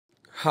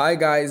Hi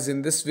guys,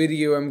 in this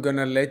video I'm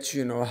gonna let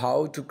you know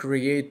how to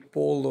create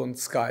poll on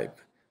Skype.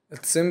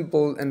 It's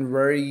simple and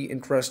very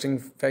interesting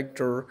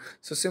factor.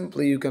 So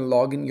simply you can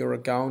log in your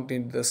account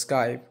into the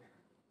Skype,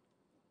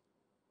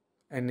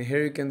 and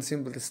here you can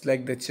simply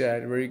select the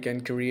chat where you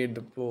can create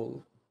the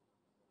poll.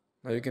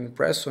 Now you can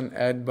press on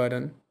add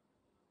button,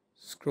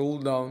 scroll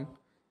down,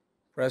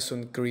 press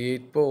on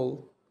create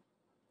poll,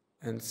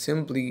 and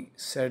simply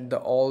set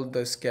all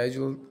the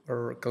schedule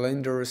or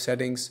calendar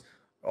settings,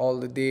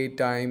 all the date,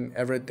 time,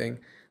 everything.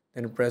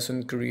 Then press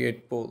on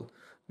create poll.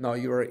 Now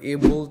you are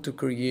able to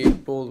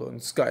create poll on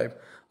Skype.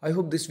 I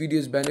hope this video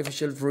is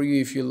beneficial for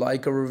you. If you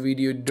like our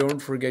video,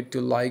 don't forget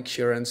to like,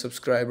 share and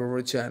subscribe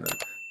our channel.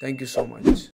 Thank you so much.